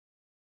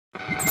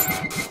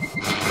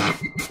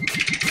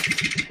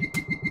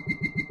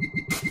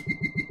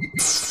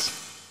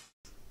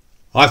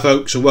Hi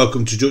folks, and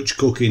welcome to Dutchy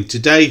Cooking.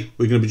 Today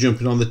we're going to be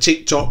jumping on the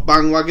TikTok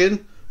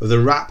bandwagon of the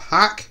wrap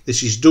hack.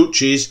 This is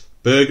Dutchy's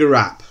burger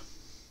wrap.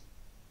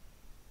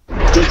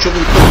 Dutch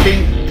oven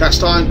cooking,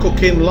 cast iron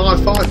cooking,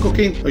 live fire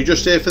cooking, or are you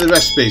just here for the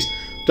recipes?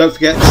 Don't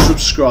forget to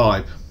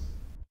subscribe.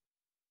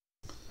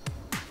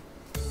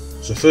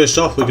 So first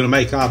off, we're going to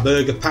make our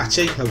burger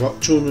patty. I've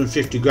got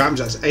 250 grams,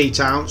 that's 8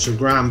 ounces of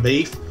ground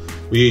beef.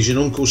 We're using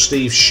Uncle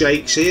Steve's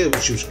shakes here,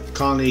 which was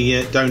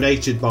kindly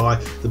donated by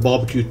the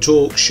Barbecue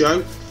Talk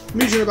show. I'm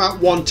using about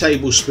 1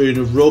 tablespoon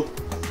of rub.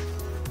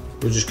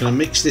 We're just going to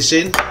mix this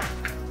in.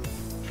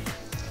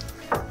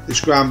 This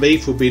ground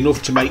beef will be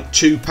enough to make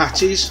 2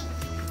 patties.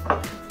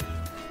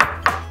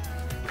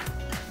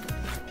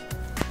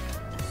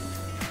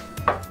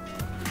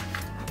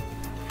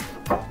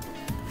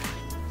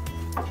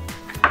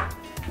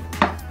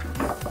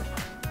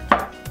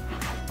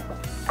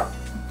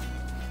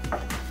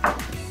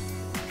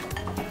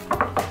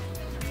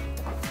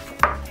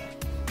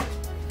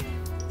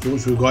 So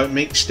once we've got it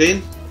mixed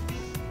in,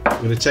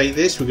 we're going to take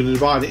this, we're going to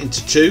divide it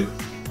into 2,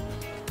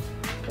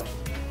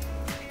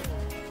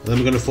 and then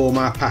we're going to form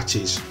our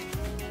patties.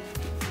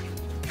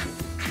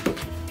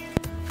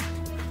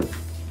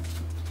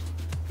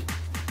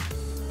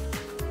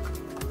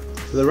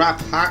 For the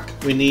wrap hack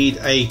we need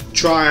a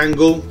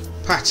triangle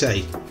pate,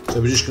 so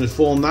we're just going to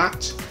form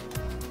that.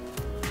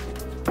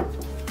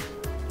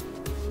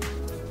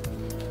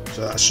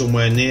 So that's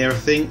somewhere near, I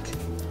think.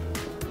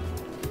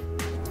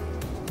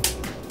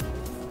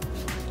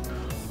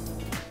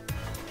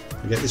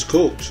 Get this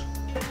cooked. So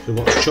we've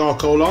got the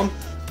charcoal on.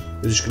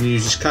 We're just going to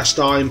use this cast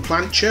iron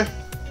plancher.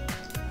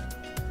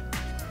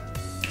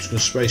 Just going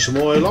to spray some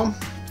oil on.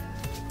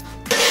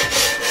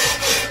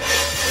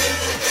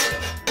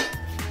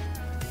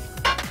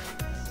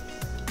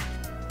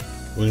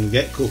 We're going to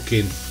get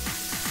cooking. I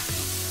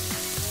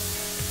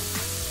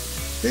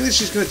think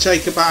this is going to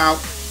take about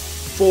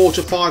 4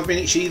 to 5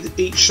 minutes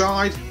each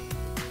side.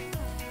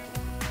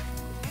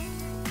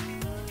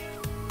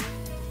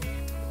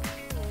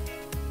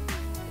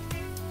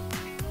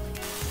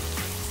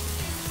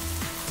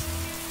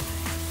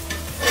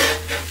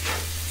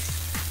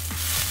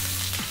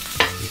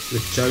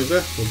 Flip it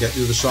over, we'll get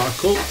the other side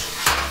cooked.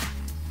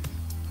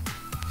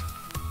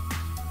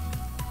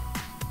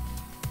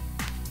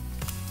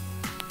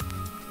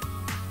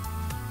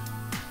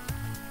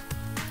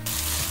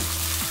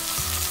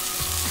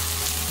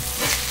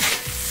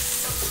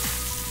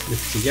 Flip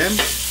it again.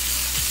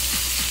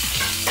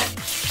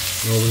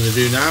 And all we're going to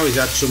do now is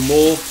add some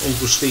more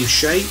Uncle Steve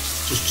shake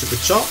just to the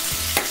top.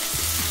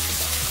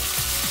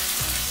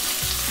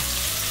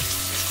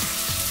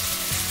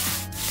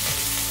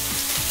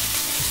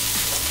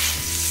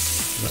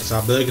 That's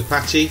our burger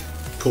patty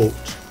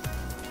cooked.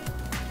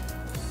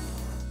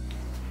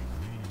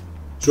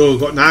 So all we've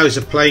got now is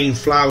a plain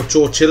flour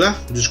tortilla.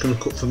 I'm just going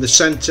to cut from the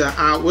centre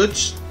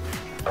outwards.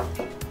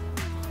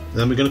 And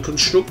then we're going to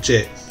construct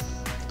it.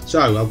 So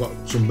I've got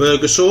some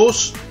burger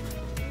sauce.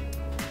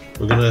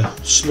 We're going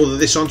to smother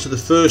this onto the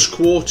first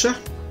quarter.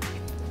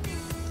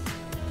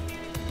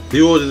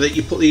 The order that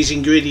you put these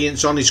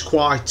ingredients on is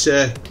quite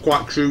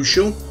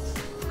crucial.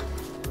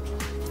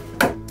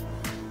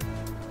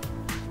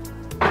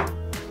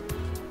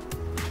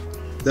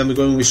 Then we're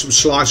going with some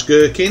sliced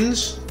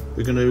gherkins.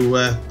 We're going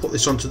to put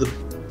this onto the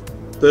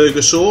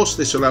burger sauce.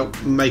 This will help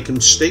make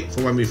them stick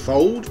for when we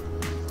fold.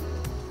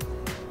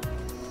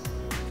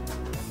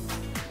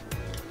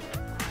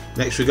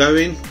 Next we're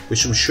going with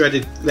some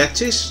shredded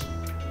lettuce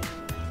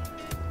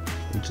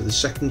into the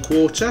second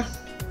quarter.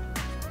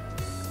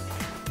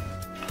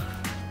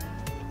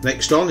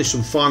 Next on is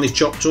some finely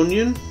chopped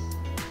onion.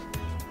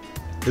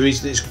 The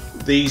reason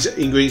these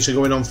ingredients are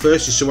going on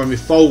first is so when we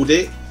fold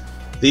it,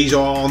 these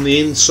are on the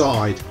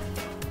inside.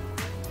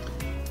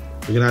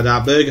 We're going to add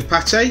our burger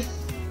pate.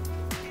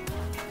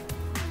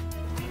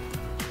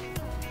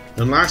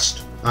 And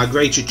last, our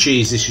grated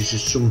cheese. This is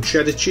just some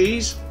cheddar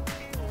cheese.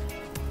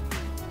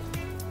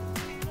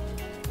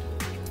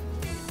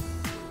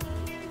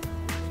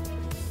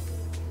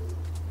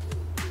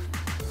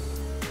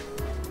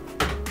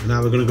 And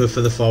now we're going to go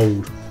for the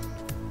fold.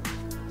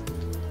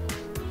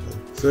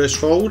 First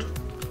fold.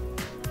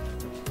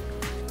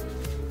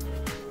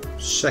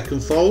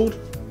 Second fold.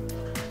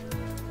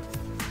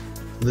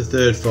 And the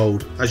third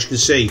fold. As you can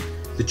see,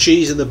 the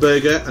cheese and the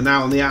burger are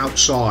now on the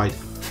outside.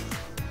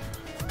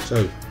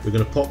 So we're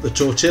going to pop the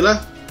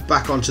tortilla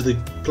back onto the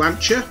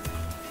plancher,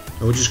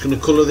 and we're just going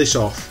to colour this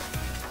off.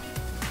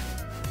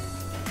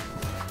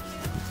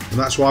 And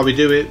that's why we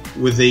do it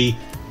with the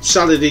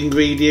salad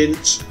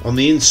ingredients on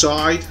the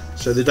inside,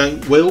 so they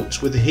don't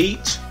wilt with the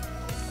heat.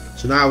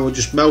 So now we're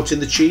just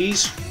melting the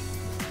cheese.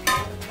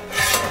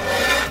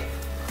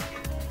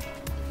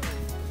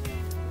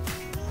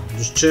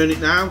 Just turn it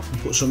now and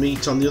put some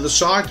meat on the other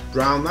side,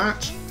 brown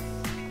that.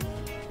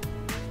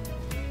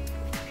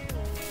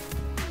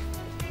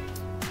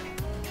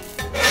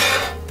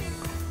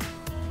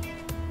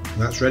 And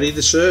that's ready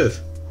to serve.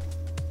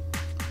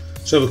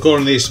 So we're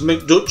calling this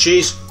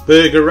Dutchy's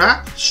burger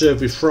wrap, served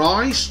with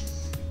fries.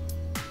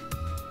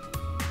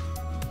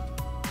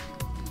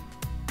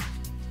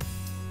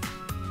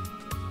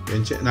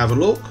 present it and have a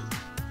look.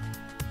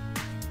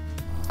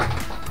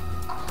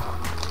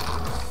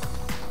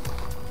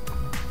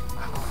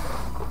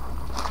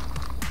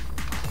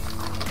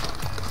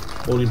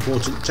 All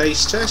important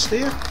taste test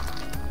here.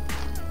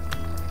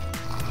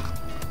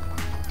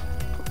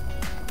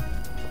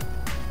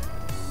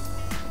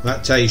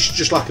 That tastes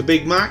just like a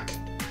Big Mac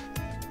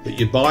that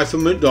you buy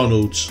from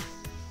McDonald's.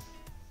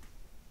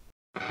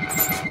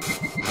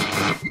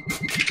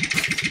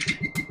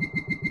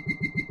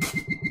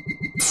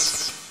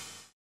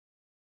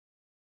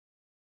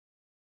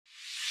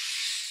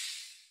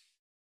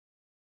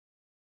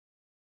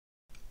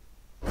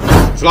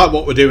 If you like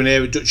what we're doing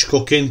here at Dutchy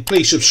Cooking,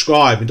 please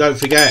subscribe and don't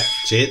forget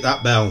to hit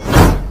that bell.